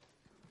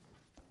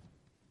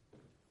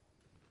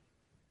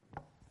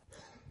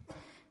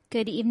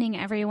Good evening,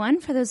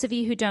 everyone. For those of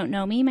you who don't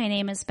know me, my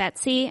name is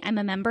Betsy. I'm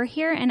a member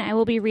here, and I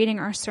will be reading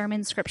our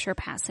sermon scripture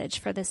passage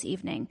for this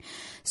evening.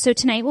 So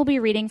tonight we'll be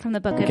reading from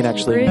the book of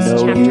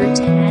Hebrews, chapter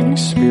 10,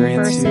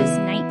 verses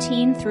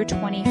 19 through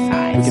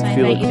 25. So I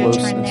invite you to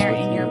turn there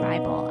in your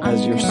Bible.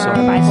 You can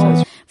borrow a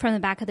Bible from the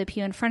back of the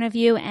pew in front of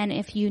you, and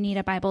if you need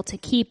a Bible to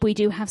keep, we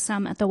do have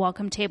some at the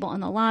welcome table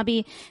in the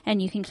lobby,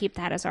 and you can keep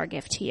that as our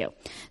gift to you.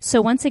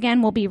 So once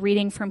again, we'll be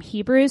reading from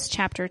Hebrews,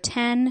 chapter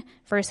 10,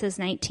 verses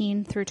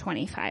 19 through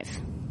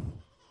 25.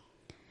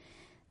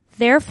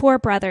 Therefore,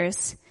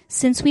 brothers,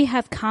 since we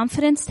have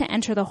confidence to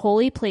enter the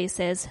holy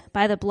places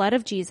by the blood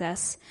of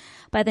Jesus,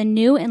 by the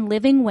new and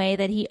living way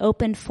that he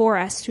opened for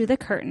us through the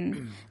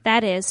curtain,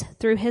 that is,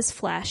 through his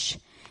flesh,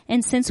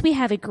 and since we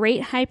have a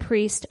great high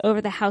priest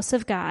over the house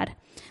of God,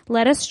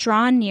 let us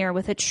draw near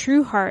with a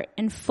true heart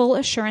and full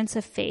assurance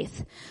of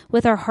faith,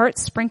 with our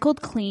hearts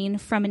sprinkled clean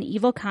from an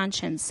evil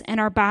conscience and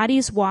our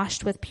bodies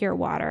washed with pure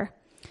water.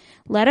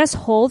 Let us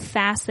hold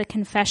fast the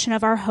confession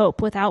of our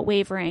hope without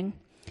wavering,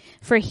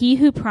 for he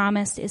who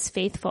promised is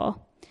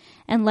faithful.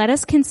 And let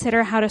us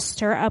consider how to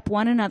stir up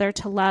one another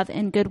to love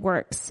and good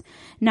works,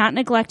 not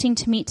neglecting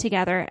to meet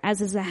together,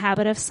 as is the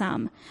habit of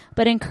some,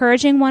 but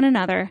encouraging one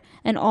another,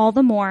 and all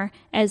the more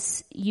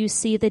as you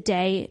see the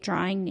day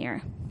drawing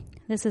near.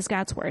 This is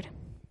God's word.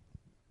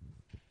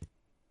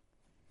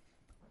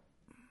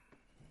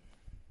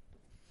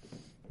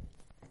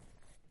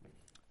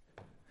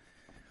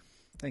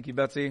 Thank you,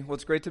 Betsy. Well,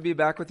 it's great to be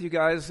back with you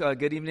guys.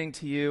 Good evening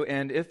to you.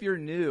 And if you're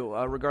new,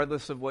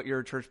 regardless of what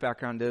your church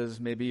background is,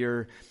 maybe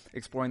you're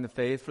exploring the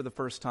faith for the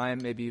first time,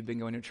 maybe you've been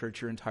going to church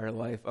your entire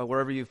life,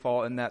 wherever you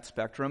fall in that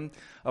spectrum,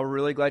 we're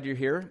really glad you're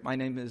here. My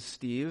name is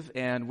Steve,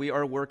 and we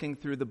are working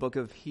through the book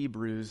of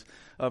Hebrews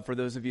for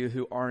those of you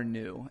who are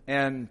new.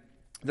 And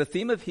the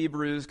theme of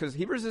Hebrews, because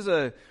Hebrews is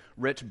a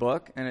rich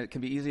book, and it can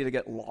be easy to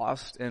get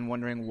lost in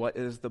wondering what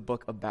is the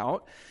book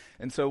about.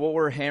 And so what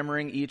we're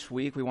hammering each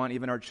week, we want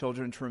even our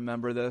children to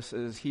remember this,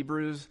 is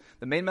Hebrews.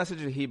 The main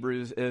message of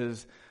Hebrews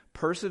is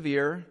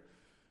persevere,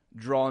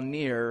 draw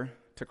near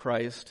to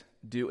Christ,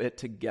 do it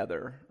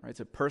together. Right?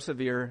 So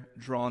persevere,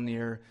 draw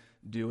near,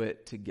 do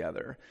it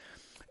together.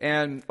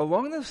 And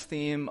along this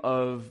theme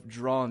of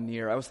draw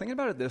near, I was thinking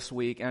about it this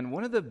week, and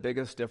one of the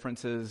biggest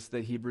differences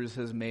that Hebrews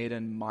has made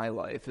in my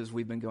life as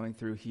we've been going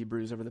through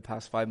Hebrews over the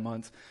past 5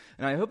 months,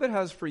 and I hope it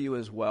has for you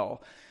as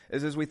well,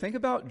 is as we think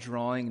about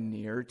drawing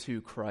near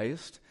to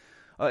Christ,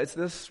 it's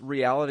this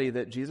reality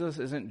that Jesus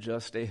isn't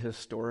just a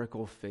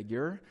historical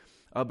figure,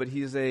 but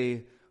he's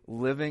a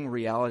living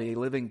reality, a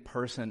living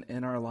person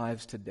in our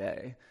lives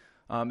today.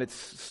 It's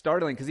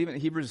startling because even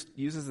Hebrews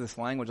uses this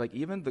language, like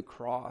even the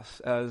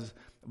cross, as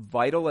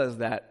vital as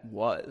that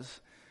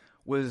was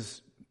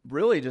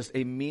really just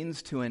a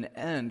means to an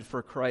end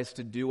for Christ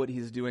to do what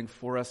he's doing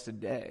for us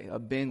today,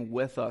 of being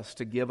with us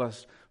to give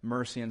us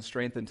mercy and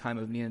strength in time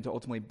of need and to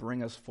ultimately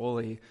bring us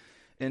fully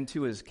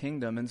into his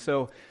kingdom. And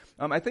so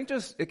I think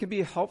just it can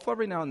be helpful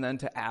every now and then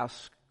to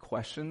ask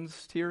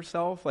questions to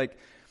yourself. Like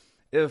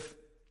if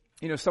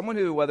someone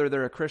who, whether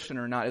they're a Christian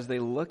or not, as they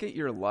look at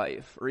your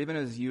life, or even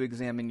as you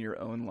examine your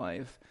own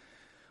life,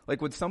 like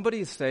would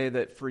somebody say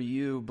that for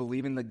you,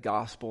 believing the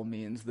gospel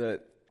means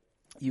that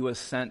you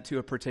assent to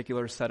a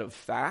particular set of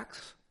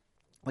facts?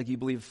 Like you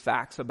believe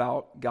facts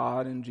about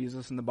God and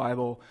Jesus and the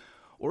Bible?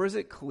 Or is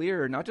it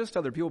clear, not just to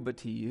other people, but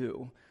to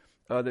you,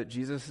 that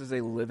Jesus is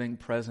a living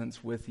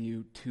presence with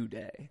you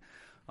today?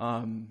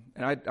 And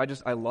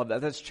I love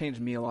that. That's changed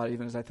me a lot,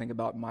 even as I think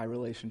about my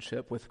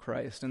relationship with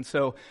Christ. And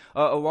so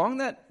along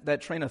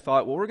that train of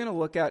thought, what we're going to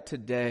look at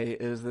today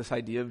is this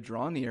idea of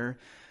draw near,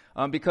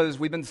 because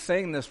we've been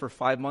saying this for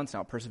 5 months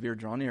now, persevere,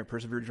 draw near,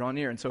 persevere, draw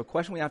near. And so a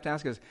question we have to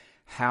ask is,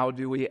 how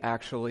do we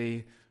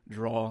actually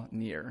draw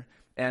near?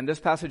 And this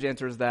passage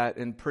answers that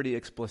in pretty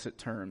explicit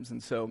terms.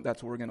 And so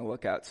that's what we're going to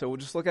look at. So we'll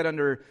just look at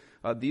under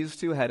these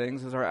two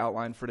headings as our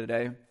outline for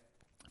today.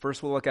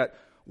 First, we'll look at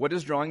what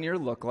does drawing near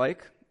look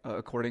like?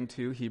 According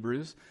to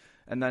Hebrews.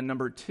 And then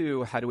number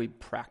two, how do we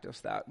practice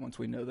that once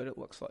we know that it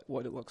looks like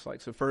what it looks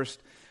like? So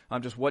first,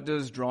 just what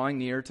does drawing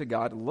near to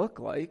God look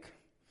like?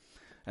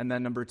 And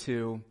then number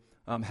two,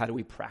 how do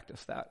we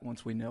practice that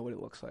once we know what it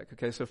looks like?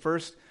 Okay, so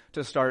first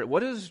to start,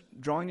 what is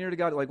drawing near to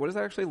God like? What does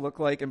that actually look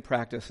like in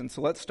practice? And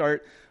so let's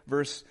start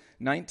verse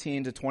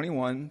 19 to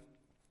 21.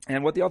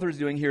 And what the author is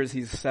doing here is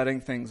he's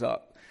setting things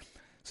up.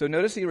 So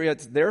notice he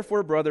writes,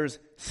 therefore, brothers,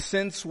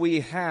 since we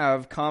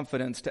have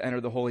confidence to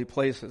enter the holy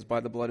places by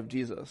the blood of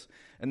Jesus.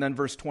 And then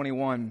verse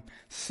 21,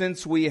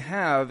 since we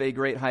have a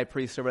great high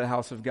priest over the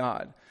house of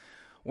God.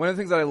 One of the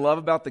things that I love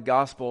about the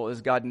gospel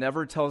is God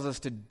never tells us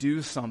to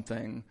do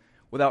something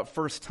without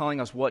first telling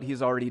us what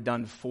he's already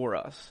done for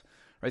us.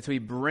 Right? So he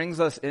brings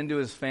us into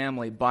his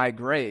family by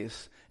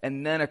grace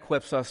and then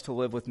equips us to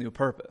live with new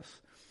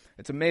purpose.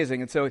 It's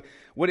amazing. And so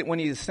when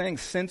he's saying,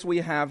 since we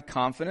have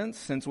confidence,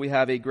 since we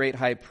have a great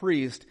high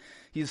priest,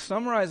 he's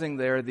summarizing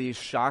there the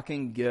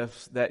shocking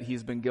gifts that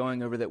he's been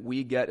going over that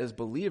we get as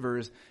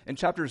believers in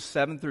chapters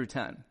 7 through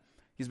 10.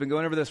 He's been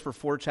going over this for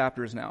 4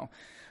 chapters now.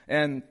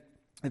 And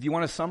if you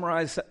want to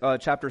summarize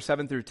chapter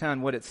 7 through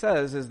 10, what it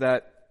says is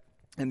that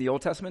in the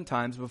Old Testament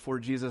times before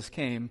Jesus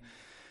came,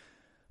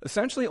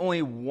 essentially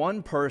only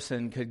one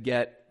person could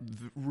get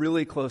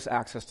really close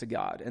access to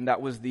God, and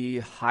that was the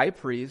high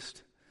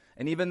priest,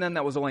 and even then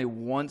that was only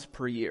once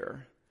per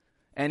year.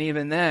 And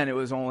even then it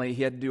was only,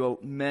 he had to do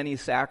many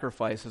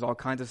sacrifices, all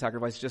kinds of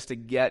sacrifices, just to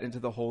get into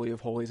the Holy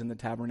of Holies in the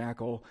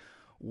tabernacle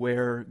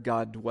where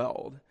God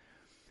dwelled.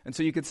 And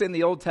so you could say in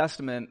the Old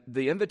Testament,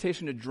 the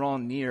invitation to draw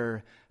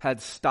near had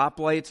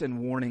stoplights and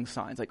warning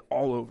signs, like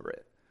all over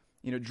it.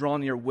 Draw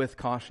near with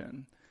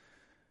caution.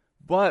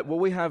 But what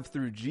we have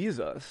through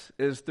Jesus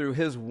is through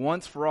his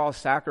once-for-all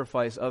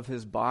sacrifice of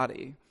his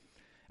body,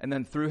 and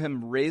then through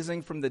him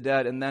raising from the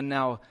dead, and then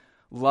now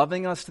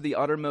loving us to the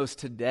uttermost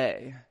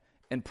today,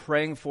 and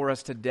praying for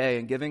us today,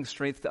 and giving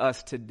strength to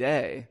us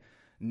today.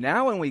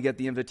 Now when we get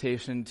the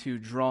invitation to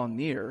draw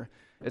near,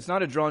 it's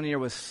not a draw near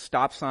with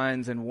stop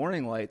signs and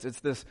warning lights. It's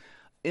this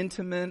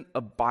intimate,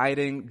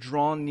 abiding,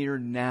 draw near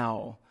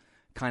now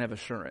kind of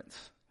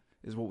assurance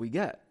is what we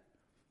get.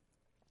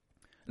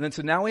 And then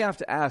so now we have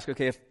to ask,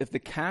 okay, if the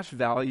cash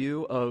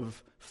value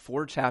of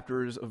 4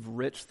 chapters of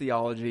rich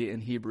theology in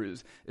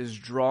Hebrews is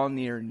draw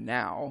near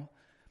now,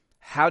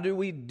 how do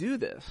we do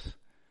this?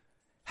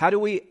 How do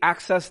we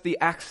access the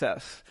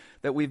access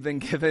that we've been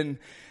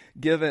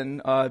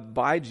given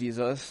by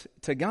Jesus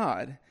to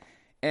God?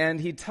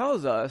 And he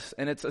tells us,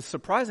 and it's a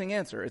surprising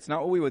answer. It's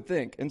not what we would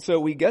think. And so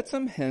we get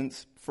some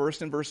hints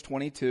first in verse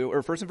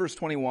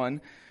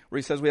 21, where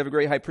he says we have a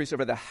great high priest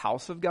over the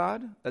house of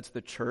God. That's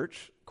the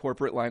church,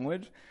 corporate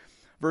language.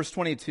 Verse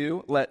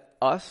 22, let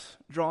us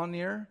draw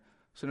near.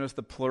 So notice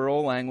the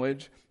plural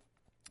language.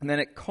 And then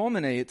it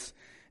culminates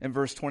in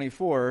verse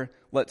 24,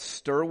 let's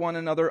stir one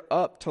another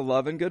up to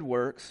love and good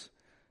works,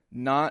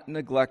 not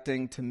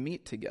neglecting to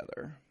meet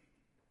together.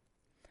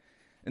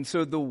 And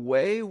so the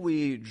way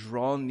we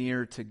draw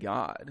near to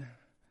God,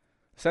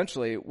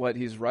 essentially what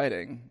he's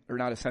writing, or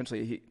not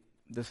essentially,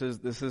 this is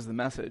the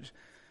message,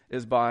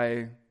 is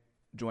by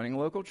joining a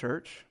local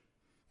church,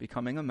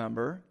 becoming a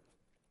member,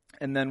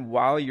 and then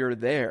while you're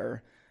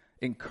there,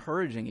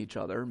 encouraging each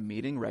other,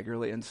 meeting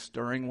regularly, and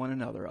stirring one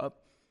another up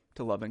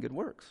to love and good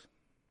works.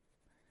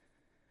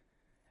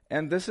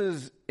 And this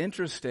is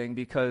interesting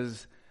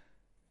because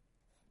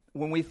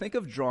when we think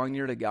of drawing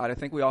near to God, I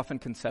think we often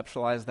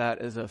conceptualize that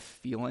as a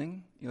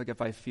feeling. Like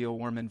if I feel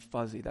warm and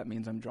fuzzy, that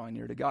means I'm drawing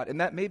near to God.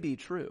 And that may be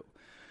true.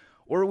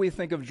 Or we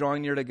think of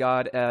drawing near to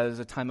God as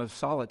a time of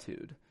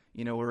solitude.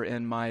 We're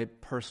in my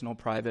personal,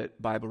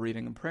 private Bible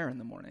reading and prayer in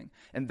the morning.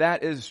 And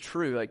that is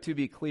true. Like, to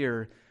be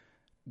clear,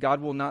 God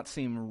will not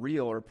seem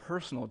real or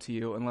personal to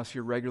you unless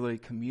you're regularly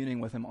communing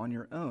with him on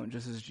your own,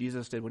 just as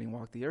Jesus did when he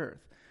walked the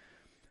earth.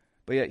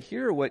 But yet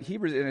here, what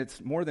Hebrews, and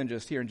it's more than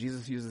just here, and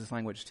Jesus uses this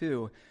language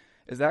too,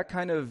 is that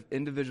kind of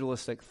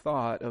individualistic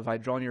thought of I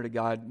draw near to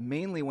God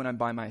mainly when I'm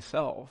by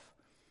myself.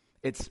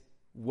 It's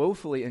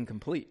woefully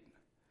incomplete.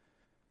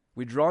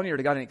 We draw near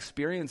to God and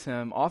experience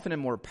him often in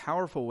more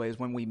powerful ways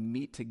when we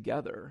meet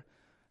together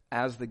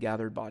as the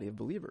gathered body of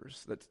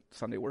believers. That's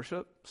Sunday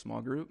worship,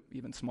 small group,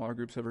 even smaller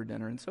groups over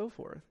dinner and so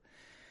forth.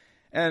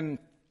 And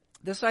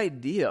this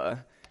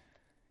idea,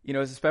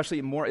 is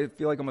especially more, I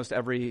feel like almost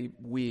every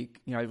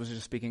week, I was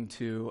just speaking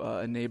to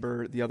a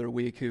neighbor the other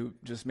week who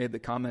just made the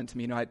comment to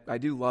me, I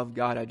do love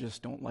God, I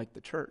just don't like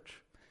the church.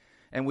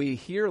 And we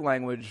hear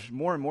language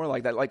more and more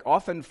like that, like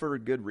often for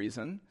good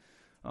reason,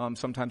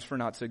 sometimes for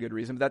not so good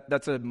reason. But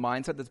that's a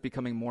mindset that's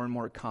becoming more and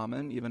more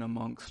common, even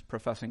amongst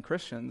professing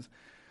Christians.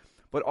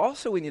 But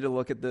also we need to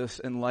look at this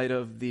in light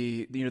of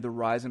the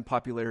rise in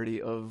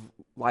popularity of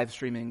live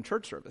streaming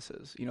church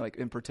services, like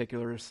in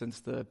particular since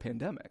the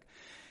pandemic.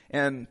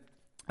 And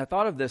I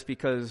thought of this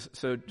because,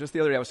 so just the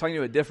other day I was talking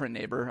to a different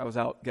neighbor. I was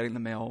out getting the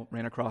mail,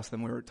 ran across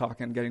them. We were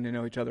talking, getting to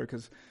know each other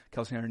because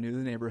Kelsey and I are new to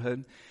the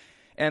neighborhood.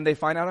 And they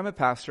find out I'm a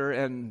pastor.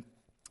 And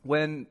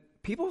when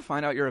people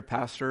find out you're a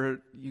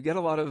pastor, you get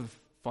a lot of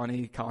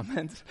funny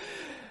comments.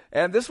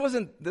 And this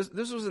wasn't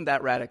that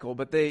radical,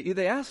 but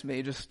they asked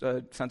me just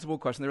a sensible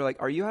question. They were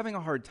like, are you having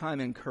a hard time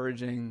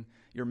encouraging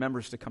your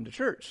members to come to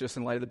church just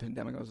in light of the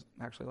pandemic? I was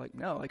actually like,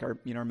 no, like our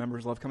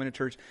members love coming to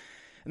church.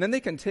 And then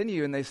they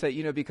continue and they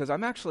say, because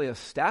I'm actually a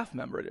staff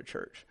member at a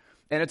church,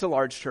 and it's a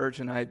large church,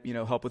 and I,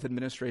 help with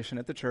administration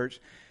at the church,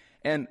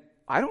 and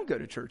I don't go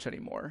to church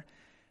anymore.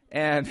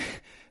 And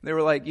they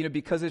were like,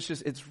 because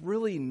it's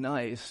really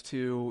nice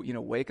to,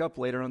 wake up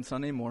later on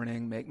Sunday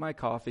morning, make my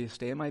coffee,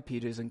 stay in my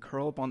PJs, and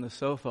curl up on the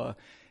sofa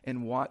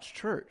and watch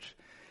church.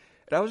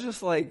 And I was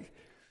just like,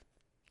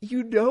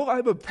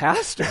 I'm a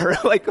pastor.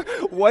 Like,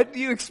 what do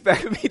you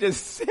expect me to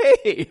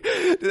say?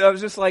 And I was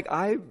just like,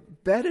 I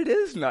bet it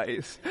is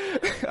nice.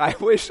 I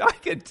wish I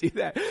could do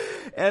that.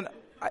 And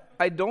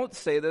I don't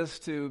say this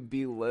to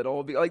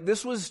belittle, like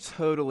this was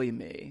totally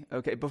me,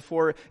 okay?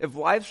 If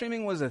live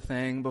streaming was a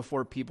thing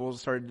before people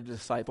started to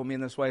disciple me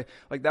in this way,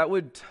 like that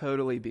would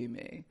totally be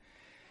me.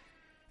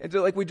 And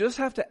so like we just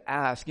have to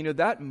ask,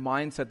 that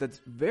mindset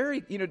that's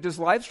very, does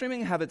live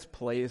streaming have its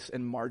place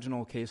in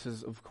marginal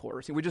cases? Of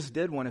course. We just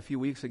did one a few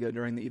weeks ago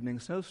during the evening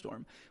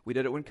snowstorm. We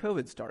did it when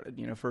COVID started,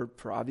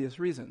 for obvious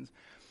reasons.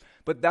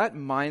 But that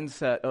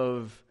mindset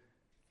of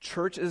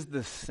church is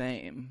the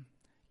same,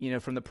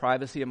 from the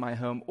privacy of my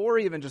home, or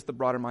even just the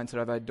broader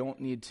mindset of I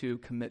don't need to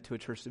commit to a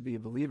church to be a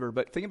believer.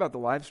 But think about the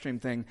live stream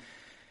thing.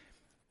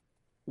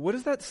 What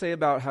does that say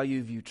about how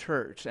you view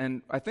church?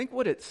 And I think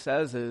what it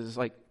says is,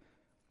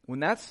 when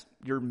that's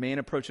your main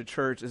approach to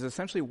church, is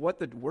essentially what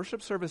the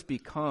worship service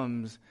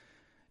becomes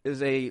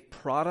is a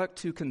product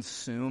to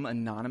consume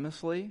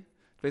anonymously,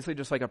 basically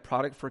just like a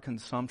product for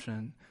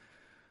consumption,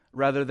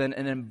 rather than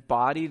an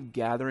embodied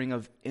gathering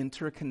of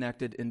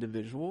interconnected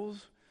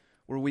individuals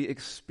where we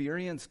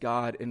experience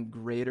God in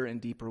greater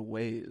and deeper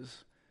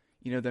ways,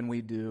 than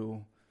we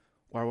do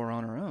while we're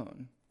on our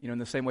own. In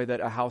the same way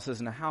that a house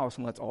isn't a house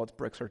unless all its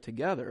bricks are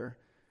together,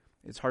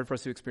 it's hard for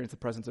us to experience the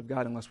presence of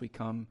God unless we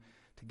come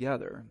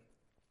together.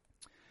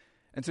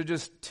 And so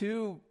just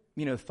two,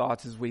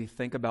 thoughts as we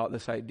think about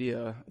this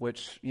idea,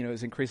 which,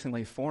 is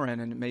increasingly foreign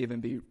and it may even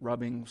be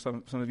rubbing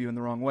some of you in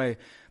the wrong way.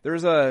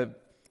 There's a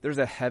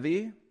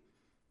heavy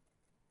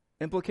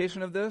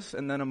implication of this,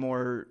 and then a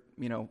more,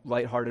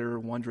 lighthearted or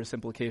wondrous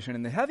implication.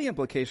 And the heavy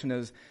implication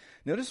is,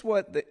 notice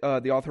what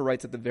the author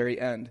writes at the very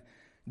end.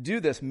 Do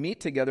this, meet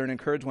together and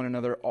encourage one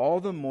another all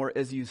the more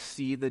as you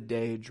see the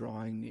day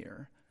drawing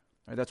near.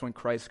 Right, that's when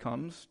Christ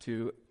comes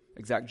to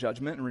exact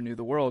judgment and renew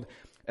the world.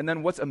 And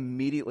then what's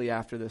immediately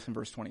after this in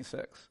verse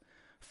 26?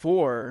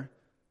 For,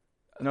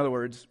 in other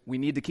words, we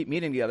need to keep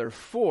meeting together.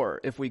 For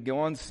if we go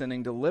on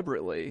sinning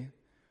deliberately,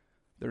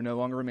 there no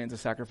longer remains a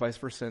sacrifice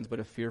for sins, but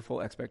a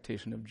fearful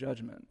expectation of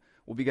judgment.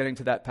 We'll be getting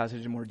to that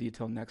passage in more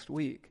detail next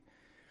week.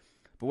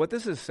 But what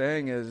this is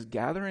saying is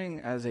gathering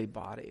as a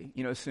body,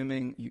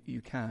 assuming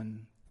you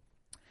can.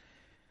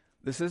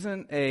 This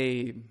isn't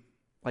a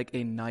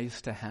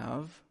nice to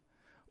have,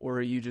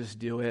 or you just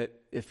do it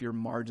if your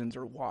margins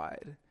are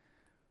wide.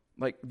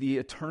 The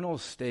eternal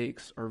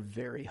stakes are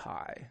very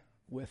high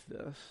with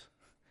this.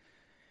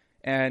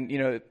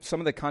 And, some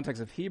of the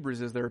context of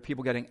Hebrews is there are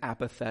people getting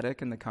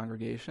apathetic in the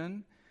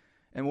congregation.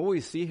 And what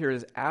we see here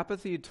is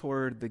apathy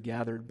toward the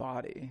gathered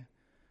body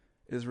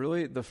is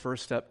really the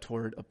first step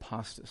toward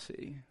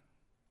apostasy.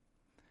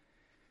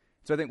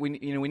 So I think we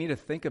need to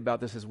think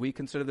about this as we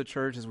consider the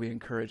church, as we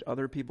encourage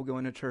other people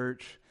going to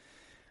church.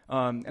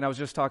 And I was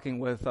just talking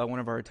with one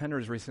of our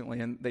attenders recently,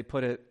 and they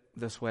put it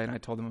this way, and I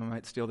told them I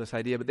might steal this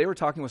idea, but they were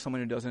talking with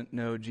someone who doesn't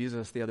know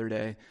Jesus the other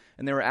day,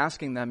 and they were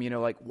asking them,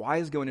 why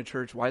is going to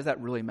church, why does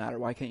that really matter?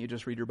 Why can't you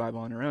just read your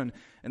Bible on your own?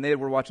 And they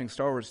were watching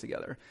Star Wars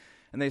together.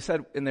 And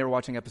they were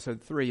watching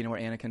episode 3,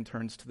 where Anakin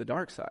turns to the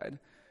dark side.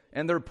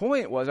 And their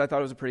point was, I thought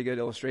it was a pretty good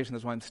illustration,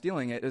 that's why I'm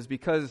stealing it, is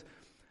because,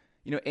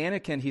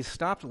 Anakin, he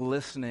stopped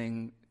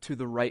listening to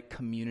the right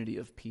community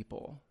of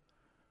people,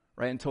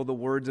 right, until the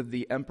words of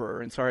the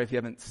Emperor, and sorry if you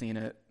haven't seen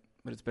it,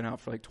 but it's been out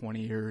for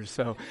 20 years.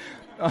 So,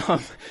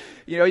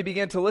 he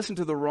began to listen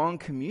to the wrong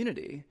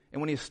community.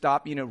 And when he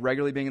stopped,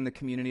 regularly being in the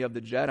community of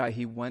the Jedi,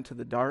 he went to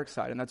the dark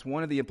side. And that's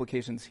one of the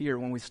implications here.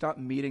 When we stop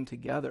meeting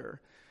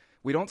together,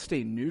 we don't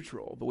stay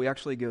neutral, but we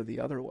actually go the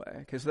other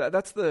way. Okay, so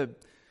that's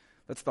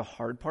the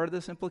hard part of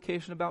this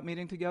implication about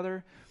meeting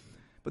together.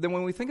 But then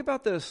when we think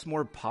about this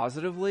more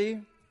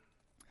positively,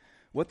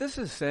 what this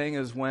is saying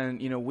is when,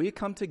 we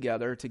come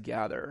together to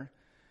gather,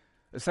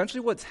 essentially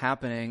what's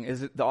happening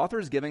is that the author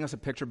is giving us a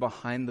picture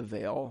behind the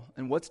veil.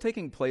 And what's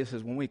taking place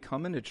is when we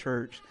come into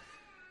church,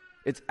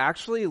 it's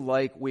actually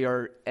like we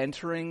are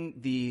entering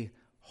the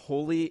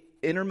holy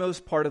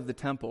innermost part of the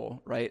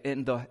temple, right,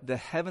 in the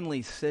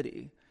heavenly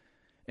city,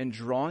 and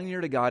drawing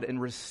near to God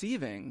and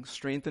receiving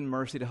strength and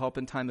mercy to help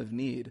in time of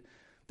need.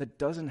 That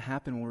doesn't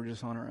happen when we're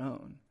just on our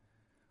own.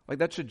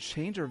 That should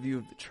change our view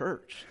of the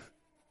church.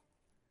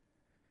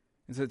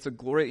 And so it's a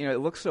glory, it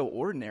looks so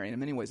ordinary, and in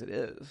many ways it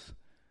is.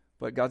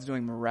 But God's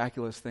doing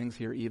miraculous things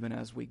here even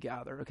as we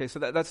gather. Okay, so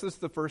that's just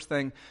the first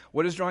thing.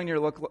 What does drawing near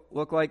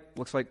look like?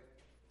 Looks like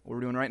what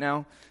we're doing right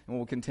now, and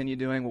we'll continue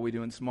doing what we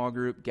do in small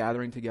group,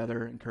 gathering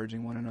together,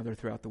 encouraging one another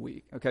throughout the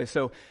week. Okay,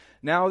 so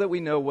now that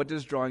we know what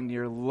does drawing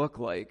near look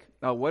like,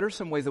 what are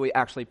some ways that we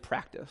actually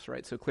practice,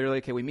 right? So clearly,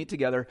 okay, we meet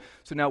together.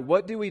 So now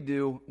what do we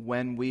do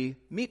when we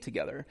meet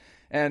together?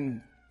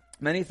 And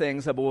many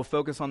things, but we'll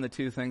focus on the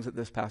two things that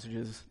this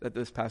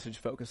passage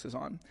focuses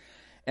on.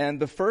 And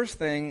the first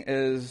thing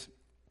is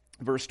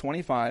verse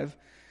 25.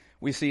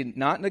 We see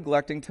not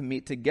neglecting to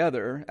meet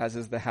together, as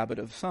is the habit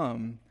of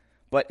some,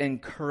 but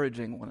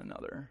encouraging one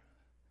another.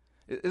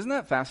 Isn't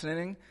that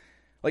fascinating?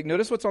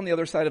 Notice what's on the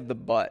other side of the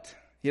but.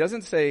 He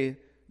doesn't say,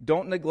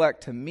 don't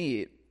neglect to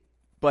meet,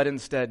 but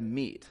instead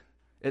meet.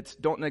 It's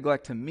don't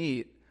neglect to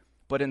meet,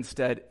 but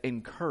instead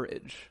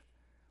encourage.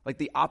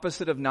 The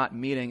opposite of not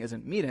meeting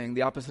isn't meeting.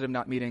 The opposite of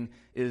not meeting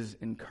is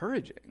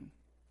encouraging.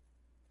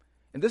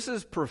 And this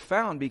is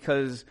profound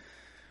because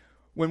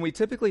when we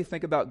typically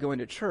think about going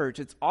to church,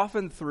 it's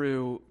often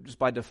through, just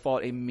by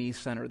default, a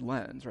me-centered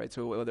lens, right?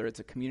 So whether it's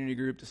a community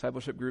group,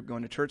 discipleship group,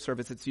 going to church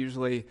service, it's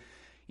usually,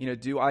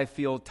 do I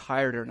feel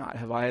tired or not?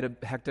 Have I had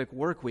a hectic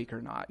work week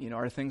or not?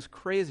 Are things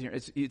crazy?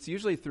 It's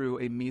usually through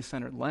a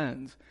me-centered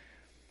lens.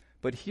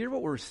 But here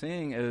what we're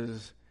seeing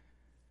is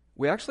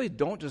we actually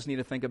don't just need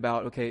to think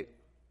about, okay,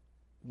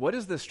 what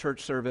is this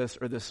church service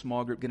or this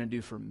small group going to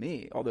do for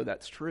me? Although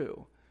that's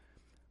true.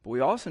 But we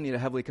also need to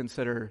heavily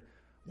consider,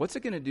 what's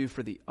it going to do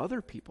for the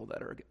other people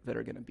that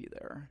are going to be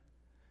there?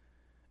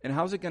 And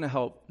how's it going to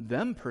help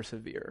them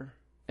persevere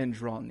and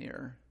draw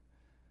near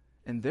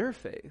in their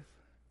faith?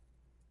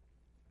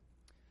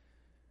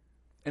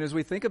 And as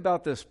we think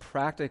about this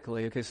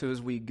practically, okay, so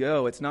as we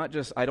go, it's not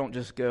just, I don't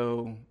just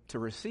go to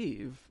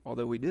receive,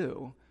 although we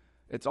do.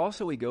 It's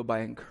also we go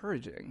by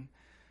encouraging.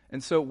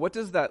 And so what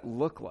does that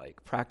look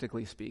like,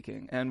 practically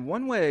speaking? And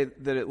one way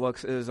that it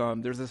looks is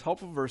there's this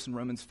helpful verse in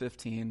Romans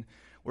 15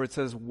 where it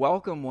says,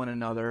 welcome one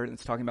another, and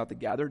it's talking about the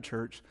gathered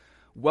church,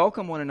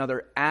 welcome one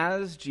another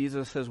as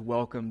Jesus has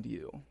welcomed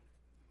you.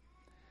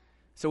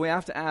 So we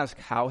have to ask,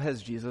 how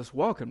has Jesus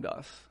welcomed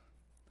us?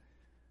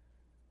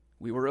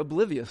 We were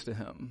oblivious to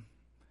him.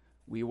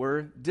 We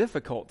were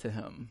difficult to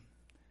him.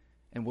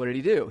 And what did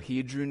he do?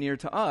 He drew near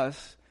to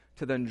us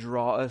to then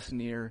draw us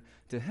near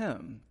to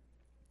him.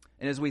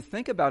 And as we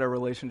think about our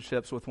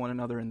relationships with one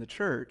another in the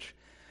church,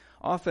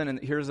 often,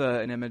 and here's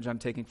an image I'm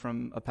taking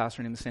from a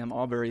pastor named Sam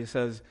Albury, he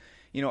says,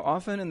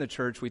 often in the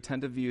church we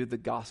tend to view the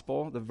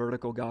gospel, the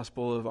vertical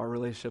gospel of our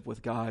relationship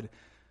with God,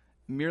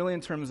 merely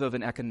in terms of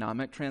an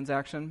economic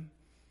transaction.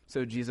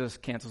 So Jesus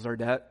cancels our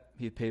debt.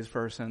 He pays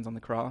for our sins on the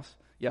cross.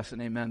 Yes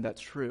and amen,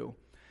 that's true.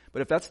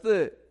 But if that's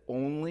the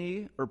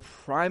only or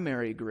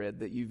primary grid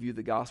that you view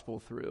the gospel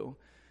through,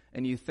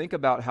 and you think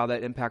about how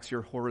that impacts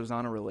your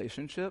horizontal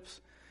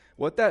relationships,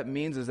 what that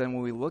means is then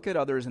when we look at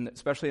others, and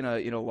especially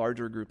in a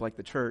larger group like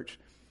the church,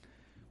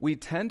 we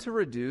tend to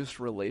reduce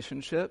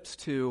relationships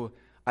to,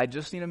 I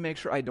just need to make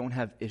sure I don't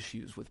have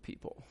issues with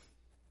people,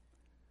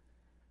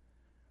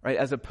 right?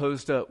 As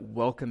opposed to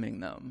welcoming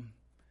them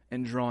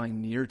and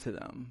drawing near to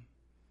them,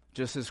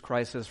 just as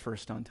Christ has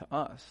first done to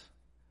us.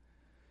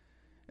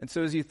 And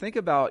so as you think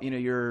about,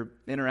 your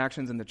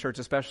interactions in the church,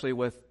 especially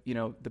with,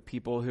 the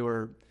people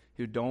who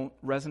don't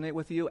resonate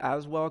with you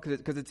as well,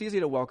 because it's easy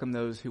to welcome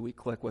those who we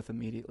click with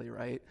immediately,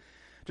 right?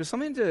 Just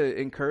something to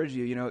encourage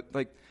you,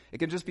 it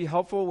can just be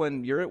helpful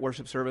when you're at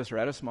worship service or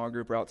at a small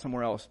group or out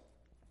somewhere else.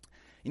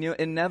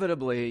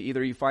 Inevitably,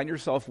 either you find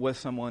yourself with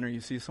someone or you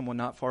see someone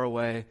not far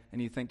away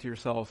and you think to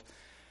yourself,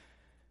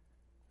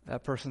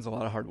 that person's a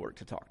lot of hard work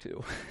to talk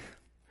to.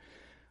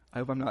 I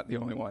hope I'm not the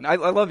only one. I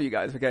love you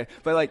guys, okay?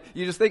 But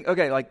you just think,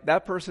 okay,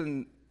 that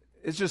person,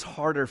 it's just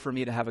harder for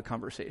me to have a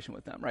conversation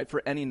with them, right?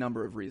 For any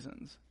number of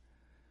reasons.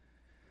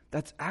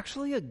 That's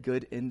actually a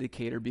good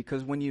indicator,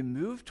 because when you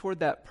move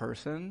toward that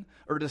person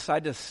or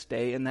decide to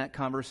stay in that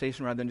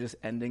conversation rather than just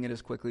ending it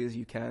as quickly as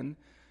you can,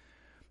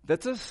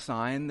 that's a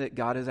sign that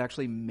God is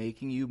actually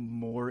making you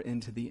more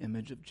into the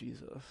image of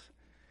Jesus.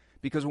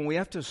 Because when we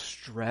have to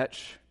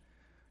stretch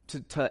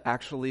to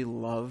actually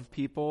love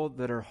people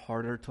that are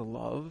harder to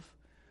love,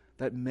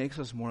 that makes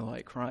us more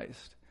like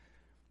Christ.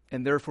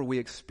 And therefore we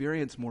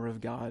experience more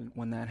of God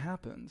when that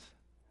happens.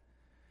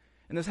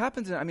 And this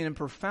happens, in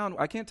profound,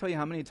 I can't tell you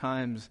how many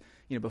times,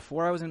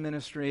 before I was in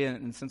ministry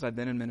and since I've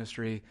been in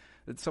ministry,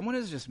 that someone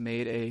has just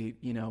made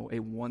a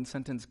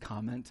one-sentence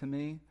comment to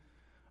me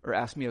or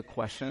asked me a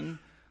question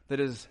that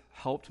has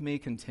helped me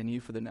continue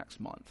for the next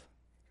month.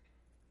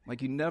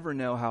 You never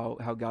know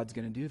how God's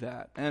going to do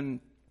that. And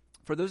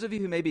for those of you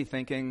who may be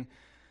thinking,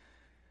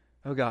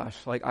 oh gosh,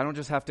 I don't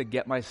just have to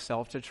get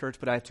myself to church,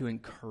 but I have to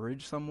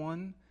encourage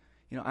someone.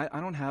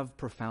 I don't have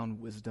profound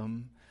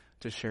wisdom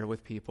to share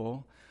with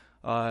people.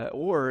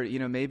 Or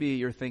maybe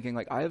you're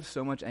thinking, I have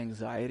so much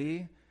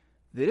anxiety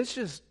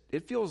that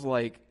it feels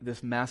like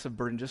this massive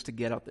burden just to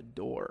get out the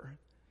door,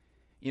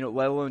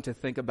 let alone to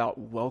think about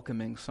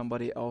welcoming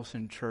somebody else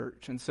in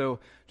church. And so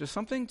just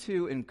something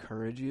to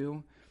encourage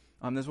you.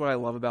 This is what I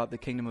love about the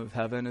kingdom of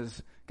heaven,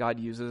 is God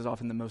uses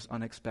often the most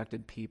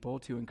unexpected people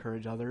to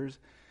encourage others.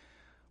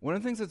 One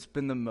of the things that's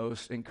been the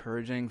most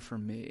encouraging for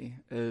me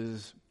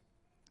is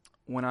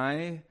when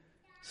I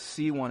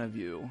see one of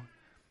you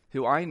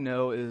who I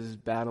know is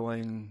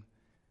battling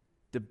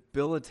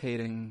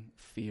debilitating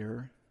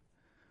fear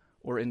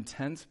or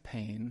intense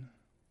pain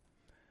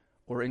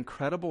or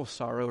incredible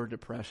sorrow or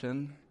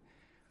depression,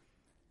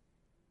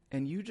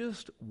 and you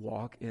just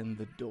walk in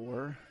the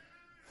door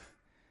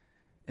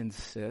and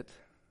sit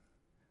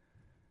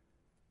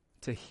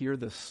to hear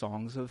the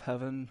songs of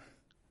heaven,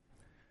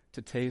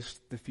 to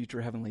taste the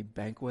future heavenly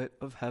banquet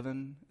of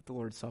heaven at the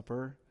Lord's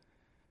Supper,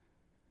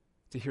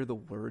 to hear the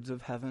words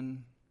of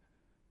heaven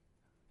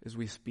as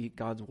we speak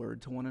God's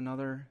word to one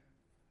another.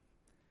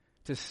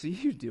 To see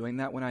you doing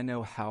that when I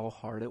know how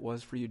hard it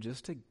was for you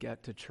just to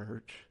get to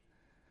church,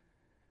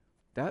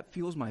 that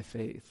fuels my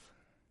faith.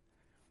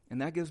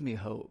 And that gives me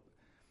hope.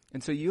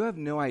 And so you have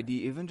no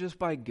idea, even just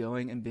by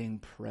going and being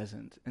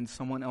present and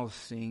someone else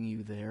seeing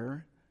you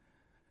there,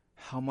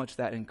 how much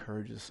that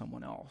encourages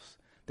someone else.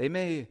 They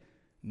may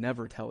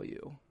never tell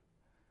you,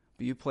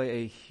 but you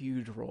play a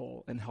huge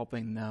role in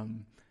helping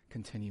them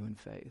continue in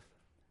faith.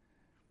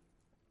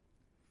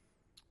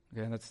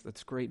 Okay,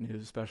 that's great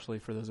news, especially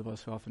for those of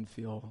us who often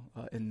feel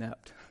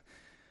inept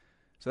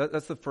So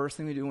that's the first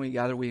thing we do when we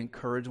gather. We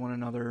encourage one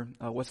another.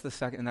 What's the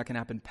second? And that can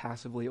happen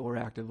passively or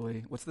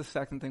actively. What's the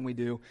second thing we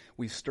do?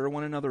 We stir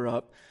one another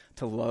up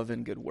to love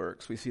and good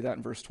works. We see that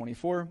in verse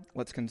 24.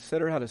 Let's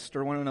consider how to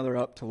stir one another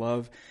up to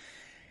love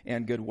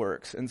and good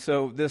works. And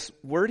so this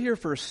word here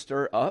for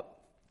stir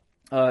up,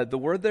 the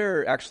word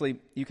there actually,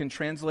 you can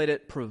translate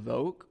it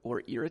provoke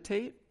or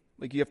irritate.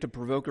 Like you have to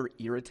provoke or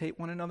irritate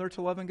one another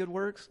to love and good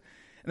works.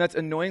 And that's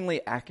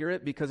annoyingly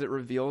accurate because it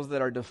reveals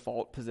that our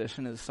default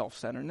position is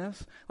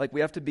self-centeredness. Like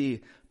we have to be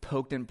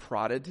poked and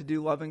prodded to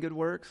do love and good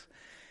works.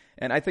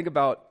 And I think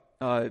about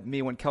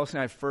me when Kelsey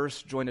and I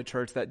first joined a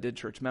church that did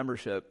church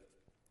membership.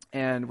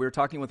 And we were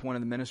talking with one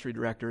of the ministry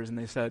directors and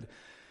they said,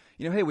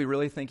 hey, we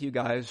really think you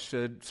guys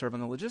should serve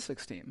on the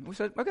logistics team. We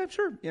said, okay,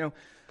 sure.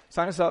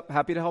 Sign us up.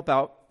 Happy to help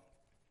out.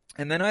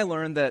 And then I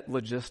learned that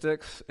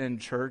logistics in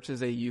church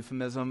is a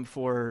euphemism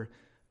for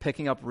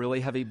picking up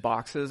really heavy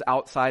boxes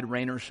outside,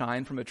 rain or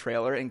shine, from a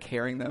trailer and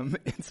carrying them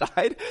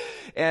inside.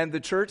 And the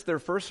church, their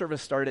first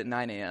service started at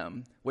 9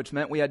 a.m., which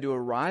meant we had to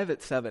arrive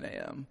at 7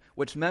 a.m.,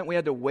 which meant we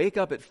had to wake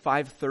up at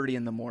 5:30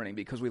 in the morning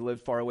because we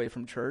lived far away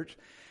from church.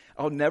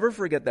 I'll never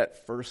forget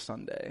that first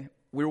Sunday.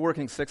 We were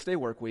working 6-day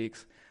work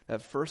weeks.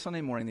 That first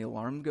Sunday morning, the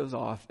alarm goes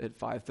off at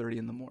 5:30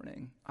 in the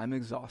morning. I'm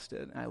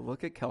exhausted. And I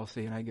look at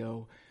Kelsey and I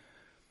go,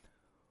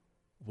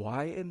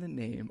 why in the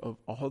name of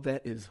all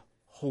that is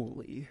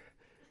holy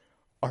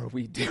are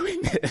we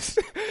doing this?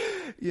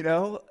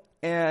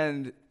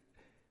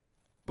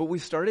 But we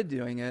started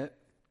doing it,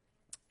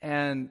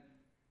 and,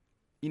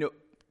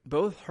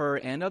 both her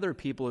and other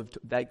people have,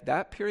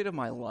 that period of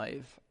my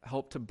life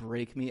helped to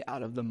break me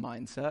out of the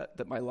mindset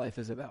that my life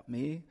is about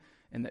me,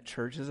 and that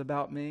church is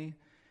about me,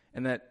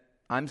 and that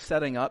I'm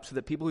setting up so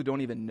that people who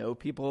don't even know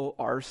people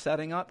are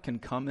setting up can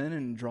come in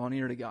and draw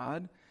near to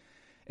God.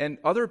 And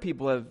other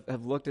people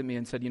have looked at me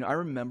and said, I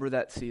remember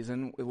that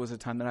season. It was a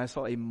time that I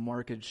saw a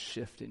marked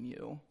shift in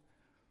you,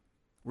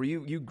 where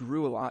you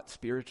grew a lot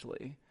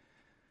spiritually.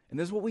 And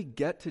this is what we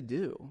get to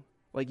do.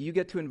 Like, you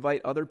get to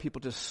invite other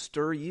people to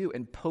stir you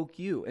and poke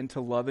you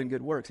into love and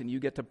good works. And you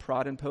get to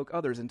prod and poke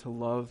others into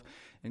love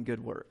and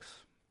good works.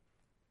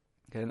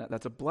 Okay, and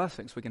that's a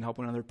blessing, so we can help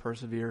one another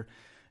persevere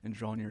and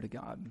draw near to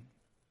God.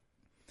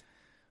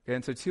 Okay,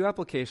 and so 2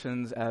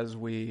 applications as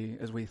we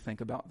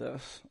think about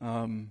this.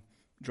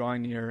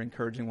 Drawing near,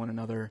 encouraging one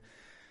another.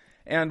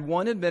 And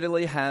one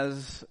admittedly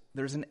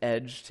there's an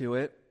edge to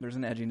it. There's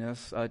an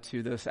edginess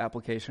to this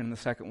application. The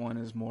second one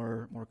is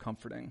more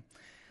comforting.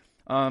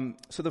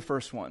 So the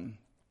first one.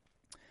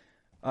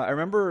 I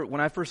remember when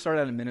I first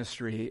started out in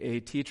ministry, a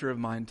teacher of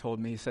mine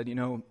told me, he said,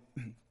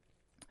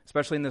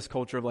 especially in this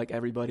culture of like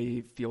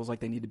everybody feels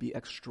like they need to be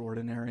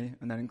extraordinary,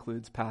 and that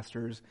includes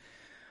pastors.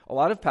 A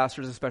lot of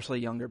pastors, especially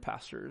younger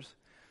pastors,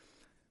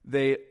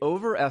 they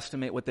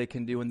overestimate what they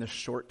can do in the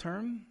short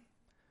term,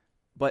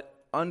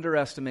 but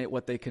underestimate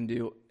what they can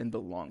do in the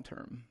long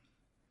term.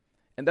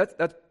 And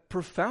that's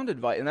profound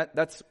advice, and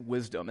that's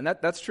wisdom. And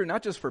that's true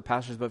not just for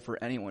pastors, but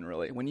for anyone,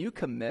 really. When you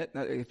commit,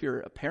 if you're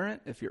a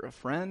parent, if you're a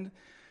friend,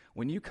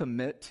 when you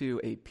commit to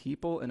a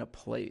people and a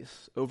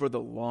place over the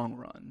long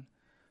run,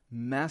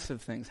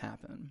 massive things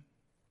happen.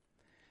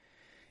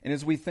 And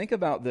as we think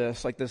about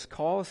this, like this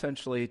call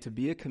essentially to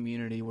be a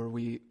community where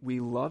we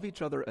love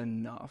each other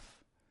enough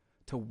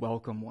to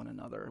welcome one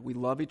another. We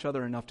love each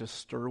other enough to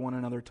stir one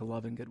another to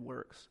love and good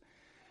works.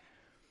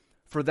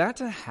 For that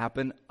to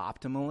happen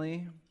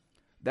optimally,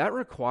 that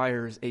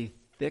requires a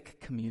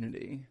thick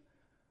community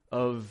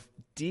of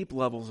deep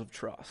levels of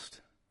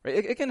trust. Right?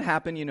 It can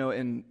happen,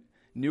 in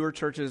newer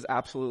churches,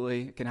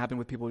 absolutely. It can happen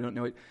with people who don't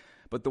know it.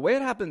 But the way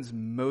it happens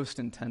most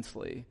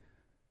intensely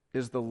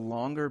is the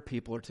longer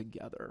people are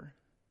together.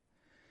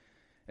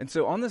 And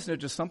so on this note,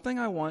 just something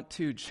I want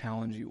to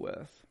challenge you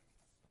with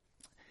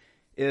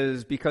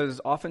is because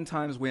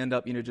oftentimes we end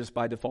up, just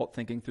by default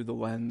thinking through the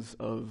lens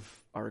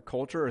of our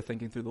culture or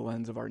thinking through the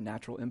lens of our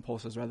natural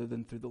impulses rather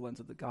than through the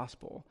lens of the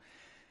gospel.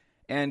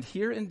 And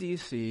here in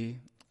D.C.,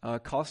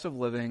 cost of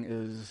living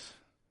is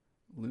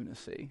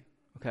lunacy,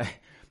 okay?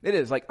 It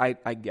is,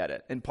 I get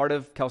it. And part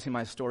of Kelsey and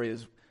my story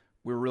is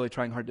we were really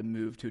trying hard to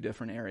move to a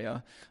different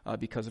area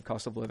because of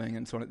cost of living,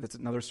 and so that's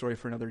another story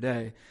for another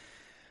day.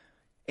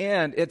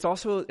 And it's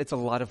a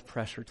lot of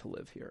pressure to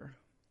live here.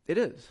 It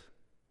is.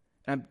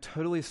 And I'm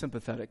totally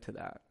sympathetic to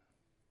that.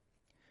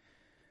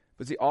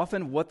 But see,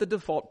 often what the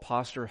default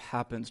posture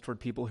happens toward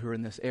people who are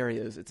in this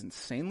area is it's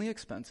insanely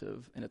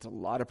expensive and it's a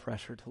lot of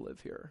pressure to live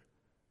here.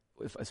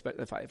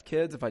 If I have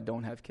kids, if I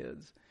don't have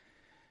kids.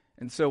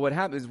 And so what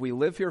happens is we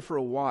live here for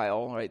a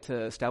while, right,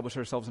 to establish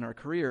ourselves in our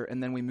career,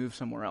 and then we move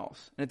somewhere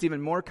else. And it's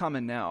even more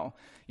common now,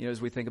 as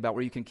we think about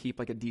where you can keep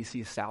like a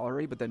DC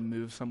salary, but then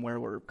move somewhere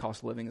where cost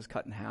of living is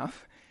cut in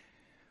half.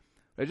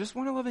 But I just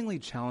want to lovingly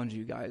challenge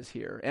you guys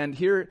here. And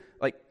hear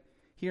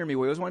me, we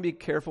always want to be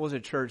careful as a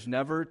church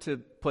never to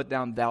put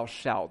down thou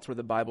shalt where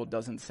the Bible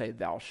doesn't say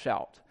thou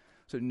shalt.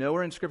 So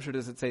nowhere in Scripture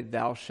does it say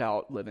thou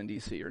shalt live in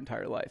D.C. your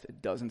entire life.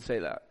 It doesn't say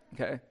that,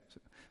 okay? So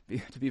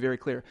to be very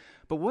clear.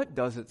 But what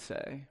does it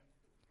say?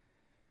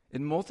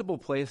 In multiple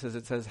places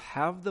it says,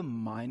 have the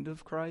mind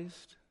of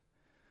Christ.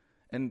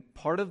 And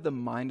part of the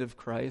mind of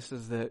Christ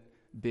is that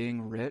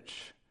being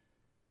rich,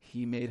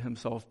 he made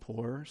himself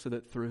poor so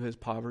that through his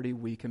poverty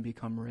we can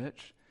become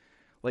rich.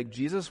 Like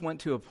Jesus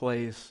went to a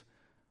place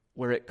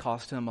where it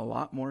cost him a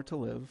lot more to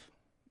live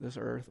this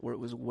earth, where it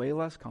was way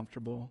less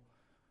comfortable,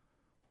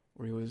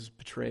 where he was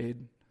betrayed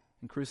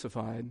and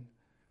crucified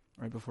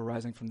right before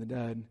rising from the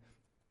dead,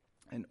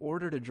 in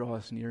order to draw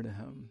us near to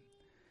him.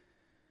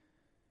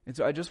 And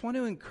so I just want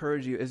to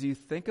encourage you as you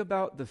think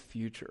about the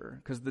future,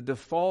 because the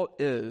default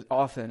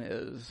often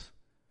is,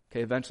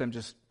 okay, eventually I'm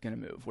just going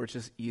to move, where it's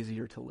just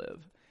easier to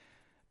live.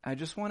 I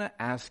just want to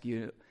ask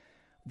you,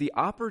 the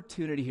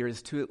opportunity here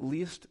is to at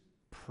least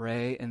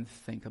pray and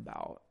think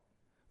about,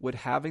 would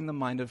having the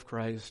mind of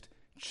Christ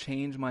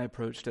change my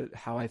approach to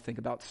how I think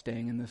about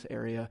staying in this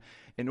area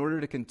in order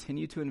to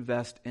continue to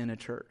invest in a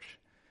church?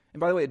 And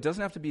by the way, it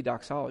doesn't have to be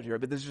doxology, right?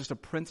 But this is just a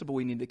principle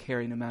we need to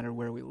carry no matter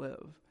where we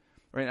live.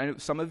 Right? I know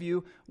some of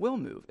you will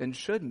move and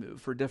should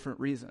move for different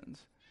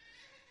reasons.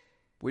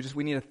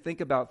 We need to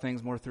think about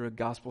things more through a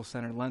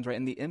gospel-centered lens, right?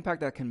 And the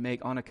impact that can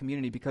make on a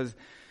community, because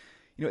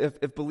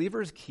if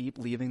believers keep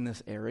leaving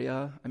this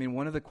area,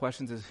 one of the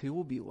questions is who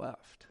will be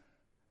left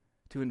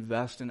to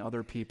invest in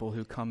other people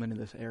who come into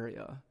this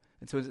area?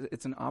 And so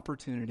it's an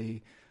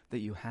opportunity that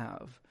you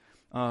have.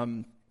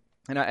 And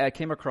I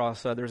came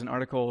across, there's an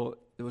article,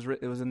 it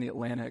was in the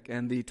Atlantic,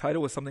 and the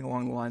title was something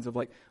along the lines of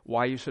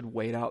why you should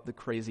wait out the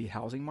crazy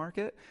housing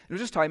market. It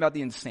was just talking about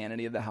the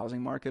insanity of the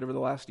housing market over the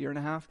last year and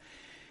a half.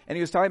 And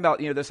he was talking about,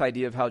 this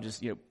idea of how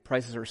just,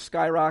 prices are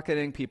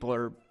skyrocketing, people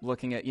are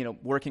looking at,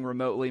 working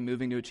remotely,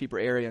 moving to a cheaper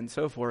area and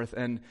so forth.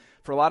 And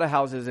for a lot of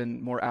houses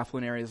in more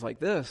affluent areas like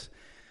this,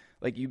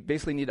 you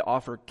basically need to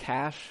offer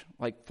cash,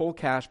 full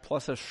cash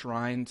plus a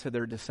shrine to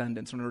their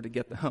descendants in order to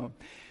get the home.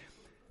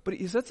 But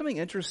he said something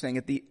interesting.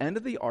 At the end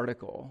of the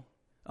article,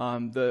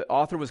 the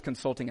author was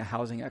consulting a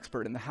housing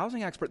expert, and the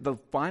housing expert, the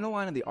final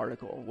line of the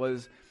article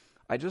was,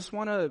 I just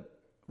want to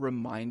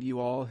remind you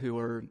all who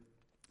are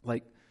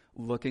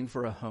looking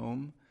for a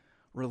home,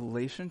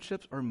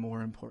 relationships are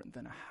more important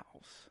than a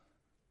house.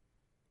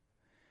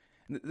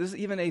 And this is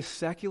even a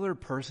secular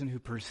person who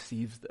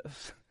perceives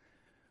this,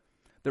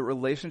 that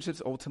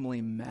relationships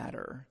ultimately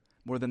matter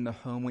more than the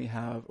home we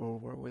have or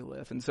where we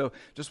live. And so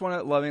just want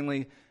to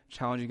lovingly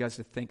challenge you guys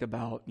to think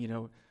about,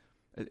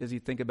 as you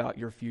think about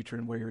your future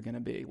and where you're going to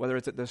be, whether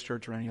it's at this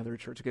church or any other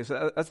church. Okay,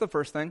 so that's the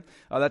first thing.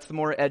 That's the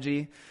more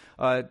edgy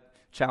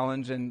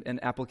challenge and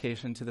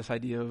application to this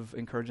idea of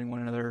encouraging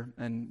one another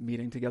and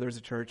meeting together as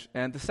a church.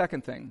 And the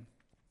second thing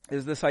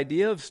is this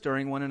idea of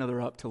stirring one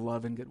another up to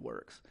love and good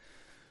works.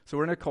 So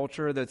we're in a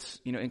culture that's,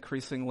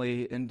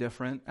 increasingly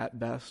indifferent at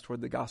best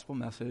toward the gospel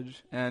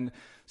message. And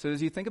so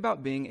as you think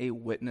about being a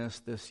witness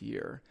this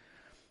year,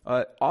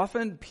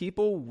 often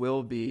people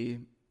will be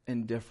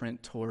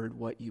indifferent toward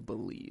what you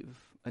believe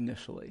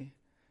initially.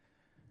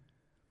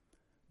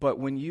 But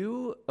when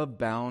you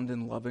abound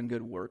in love and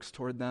good works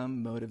toward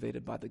them,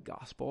 motivated by the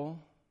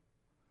gospel,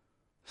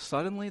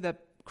 suddenly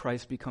that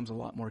Christ becomes a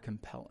lot more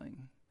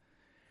compelling.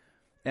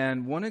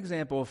 And one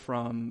example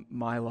from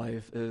my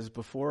life is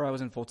before I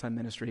was in full-time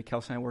ministry,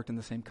 Kelsey and I worked in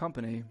the same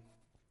company,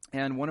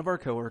 and one of our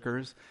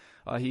coworkers,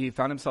 he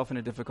found himself in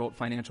a difficult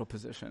financial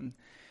position.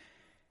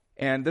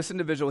 And this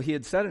individual, he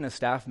had said in a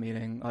staff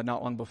meeting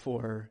not long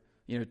before,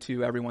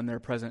 to everyone there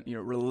present,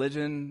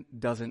 religion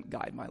doesn't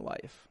guide my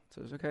life.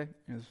 So it's okay,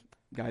 his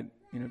guide,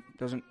 he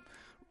doesn't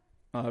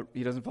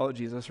follow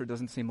Jesus, or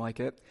doesn't seem like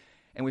it.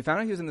 And we found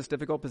out he was in this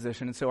difficult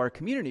position, and so our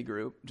community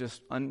group,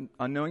 just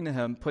unknowing to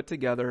him,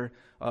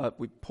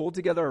 we pulled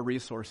together our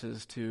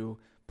resources to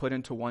put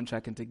into one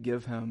check and to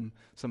give him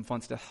some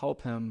funds to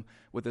help him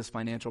with this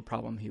financial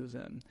problem he was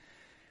in.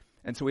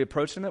 And so we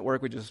approached him at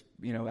work. We just,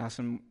 asked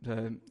him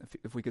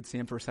if we could see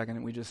him for a second,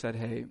 and we just said,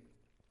 hey,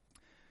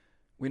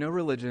 we know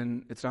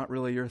religion, it's not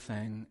really your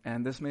thing,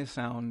 and this may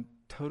sound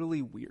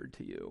totally weird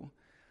to you,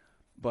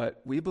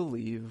 but we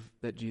believe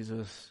that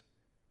Jesus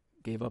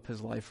gave up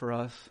his life for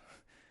us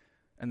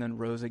and then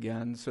rose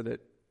again so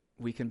that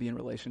we can be in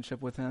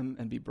relationship with him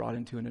and be brought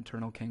into an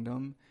eternal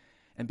kingdom.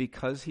 And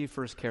because he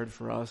first cared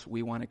for us,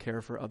 we want to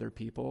care for other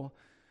people.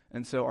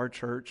 And so our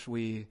church,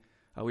 we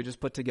just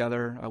put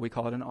together, we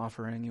call it an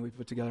offering, and we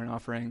put together an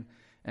offering,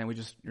 and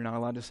you're not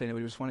allowed to say no,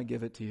 we just want to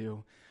give it to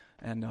you,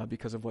 and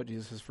because of what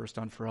Jesus has first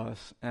done for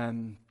us.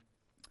 And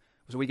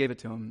so we gave it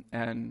to him,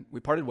 and we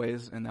parted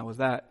ways, and that was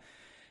that.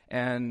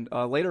 And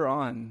later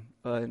on,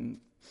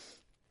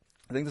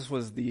 I think this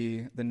was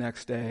the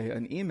next day,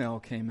 an email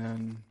came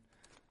in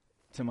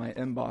to my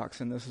inbox,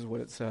 and this is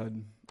what it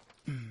said.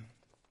 And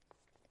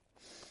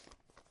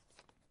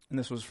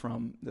this was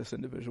from this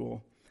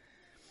individual.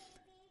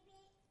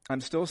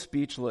 I'm still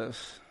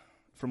speechless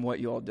from what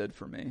you all did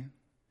for me.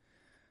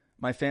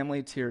 My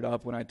family teared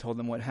up when I told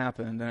them what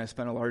happened, and I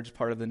spent a large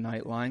part of the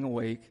night lying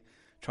awake,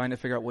 trying to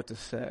figure out what to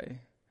say.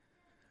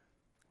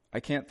 I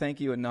can't thank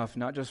you enough,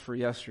 not just for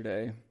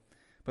yesterday,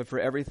 but for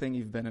everything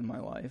you've been in my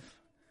life.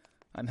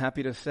 I'm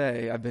happy to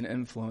say I've been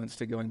influenced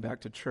to going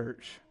back to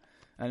church,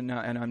 and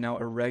I'm now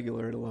a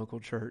regular at a local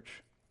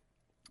church.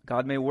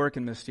 God may work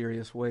in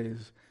mysterious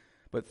ways,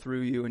 but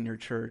through you and your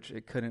church,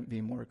 it couldn't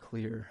be more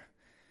clear.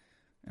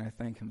 And I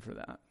thank him for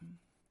that.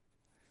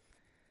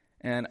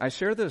 And I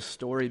share this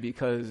story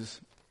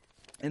because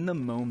in the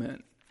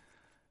moment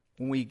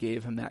when we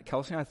gave him that,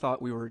 Kelsey and I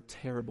thought we were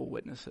terrible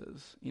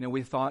witnesses.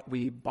 We thought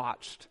we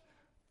botched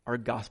our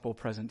gospel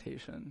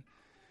presentation.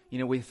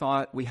 We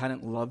thought we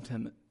hadn't loved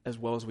him as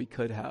well as we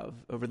could have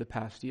over the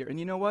past year. And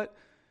you know what?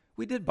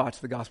 We did botch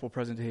the gospel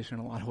presentation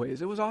in a lot of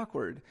ways. It was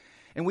awkward.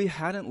 And we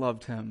hadn't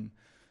loved him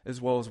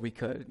as well as we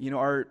could.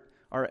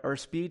 Our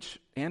speech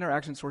and our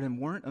actions toward him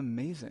weren't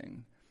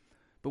amazing,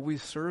 but we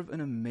serve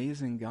an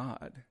amazing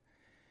God.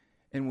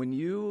 And when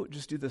you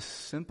just do the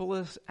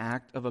simplest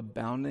act of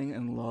abounding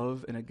in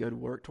love and a good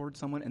work towards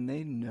someone, and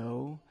they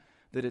know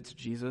that it's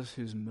Jesus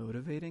who's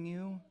motivating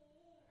you,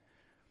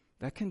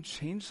 that can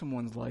change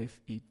someone's life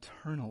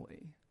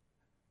eternally.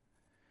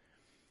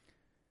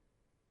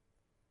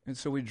 And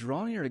so we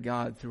draw near to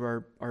God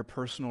through our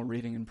personal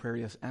reading and prayer,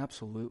 yes,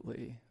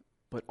 absolutely.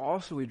 But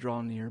also we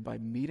draw near by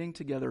meeting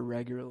together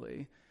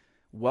regularly,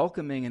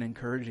 welcoming and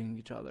encouraging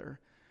each other,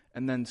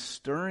 and then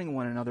stirring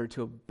one another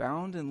to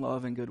abound in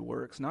love and good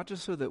works, not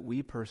just so that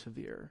we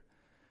persevere,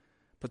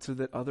 but so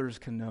that others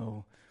can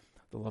know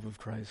the love of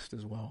Christ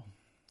as well.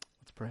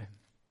 Let's pray.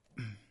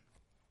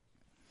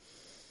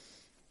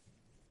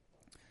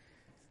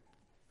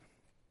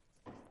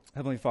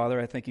 Heavenly Father,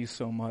 I thank you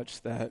so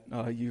much that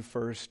you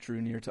first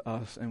drew near to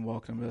us and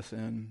welcomed us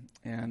in.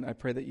 And I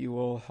pray that you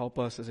will help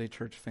us as a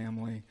church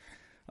family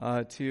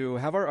to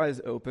have our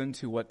eyes open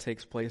to what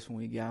takes place when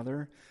we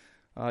gather,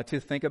 to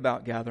think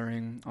about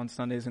gathering on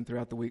Sundays and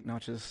throughout the week,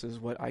 not just as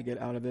what I get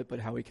out of it, but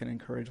how we can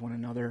encourage one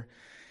another.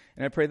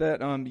 And I pray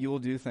that you will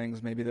do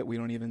things maybe that we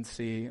don't even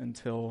see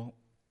until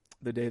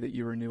the day that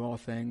you renew all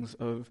things,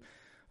 of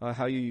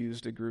how you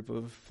used a group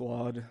of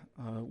flawed,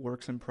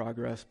 works in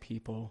progress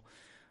people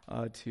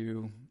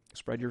to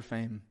spread your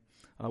fame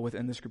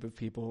within this group of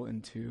people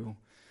into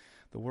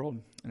the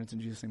world. And it's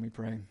in Jesus' name we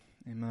pray.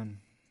 Amen.